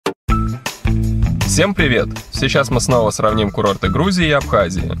Всем привет! Сейчас мы снова сравним курорты Грузии и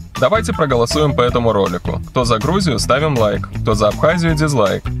Абхазии. Давайте проголосуем по этому ролику. Кто за Грузию, ставим лайк, кто за Абхазию,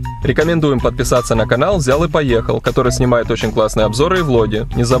 дизлайк. Рекомендуем подписаться на канал «Взял и поехал», который снимает очень классные обзоры и влоги.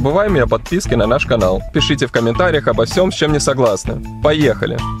 Не забываем и о подписке на наш канал. Пишите в комментариях обо всем, с чем не согласны.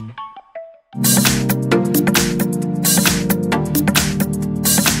 Поехали!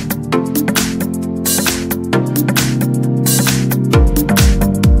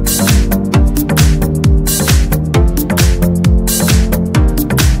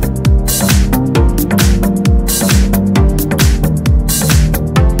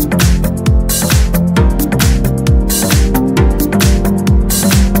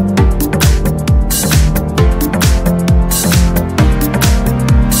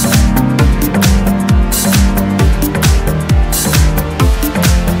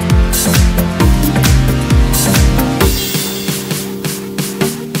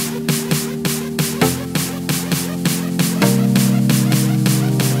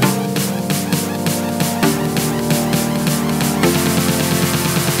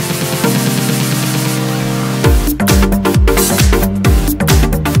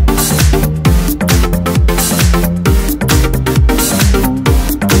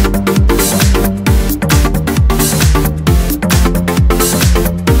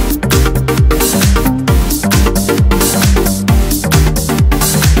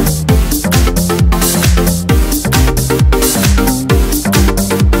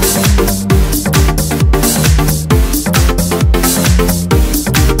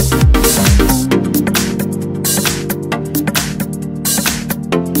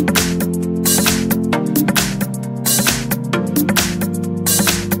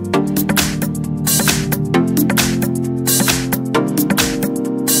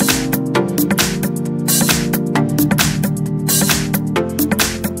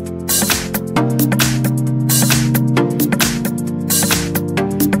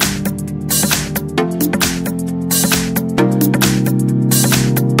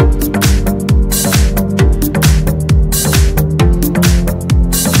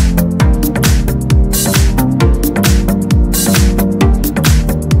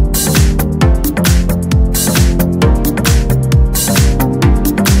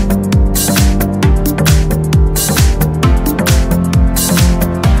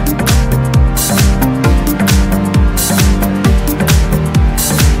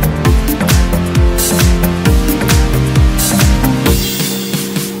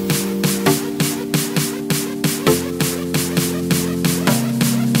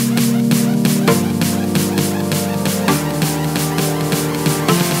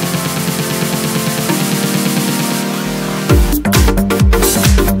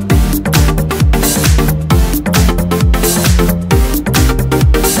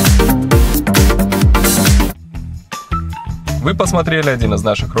 Вы посмотрели один из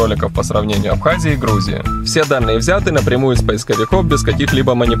наших роликов по сравнению Абхазии и Грузии. Все данные взяты напрямую из поисковиков без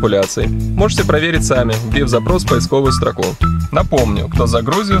каких-либо манипуляций. Можете проверить сами, вбив запрос в поисковую строку. Напомню, кто за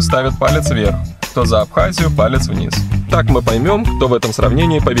Грузию ставит палец вверх, кто за Абхазию палец вниз. Так мы поймем, кто в этом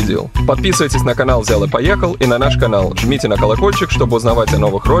сравнении победил. Подписывайтесь на канал «Взял и поехал» и на наш канал. Жмите на колокольчик, чтобы узнавать о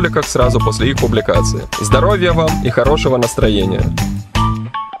новых роликах сразу после их публикации. Здоровья вам и хорошего настроения!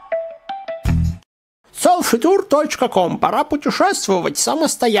 selfitour.com. Пора путешествовать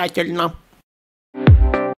самостоятельно.